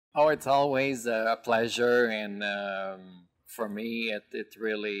Oh, it's always a pleasure, and for me, it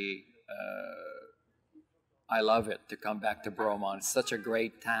really I love it to come back to Bromont. It's such a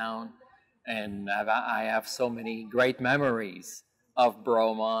great town, and I have so many great memories of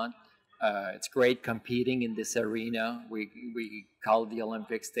Bromont. It's great competing in this arena. We call it the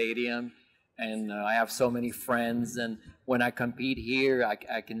Olympic Stadium, and I have so many friends. And when I compete here,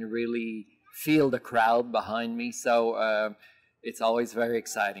 I can really feel the crowd behind me. So it's always very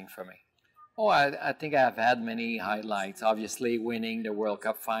exciting for me. Oh, I think I've had many highlights. Obviously, winning the World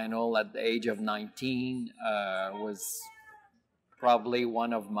Cup final at the age of 19 was probably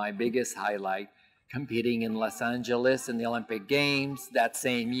one of my biggest highlights. Competing in Los Angeles in the Olympic Games that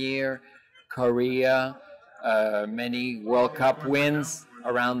same year, Korea, many World Cup wins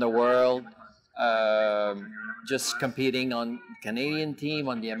around the world. Just competing on Canadian team,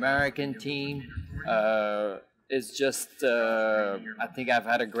 on the American team. It's just, I think I've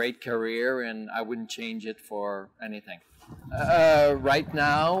had a great career and I wouldn't change it for anything. Right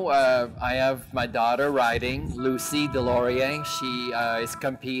now, I have my daughter riding, Lucy Deslauriers. She is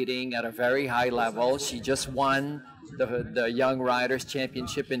competing at a very high level. She just won the Young Riders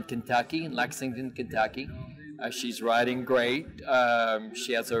Championship in Kentucky, in Lexington, Kentucky. She's riding great.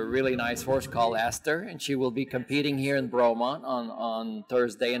 She has a really nice horse called Esther, and she will be competing here in Bromont on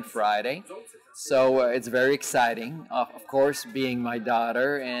Thursday and Friday. So it's very exciting, of course, being my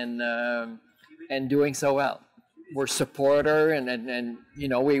daughter and doing so well. We're support her, and you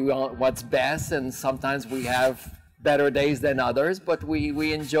know, we want what's best, and sometimes we have better days than others, but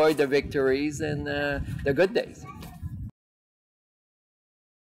we enjoy the victories and the good days.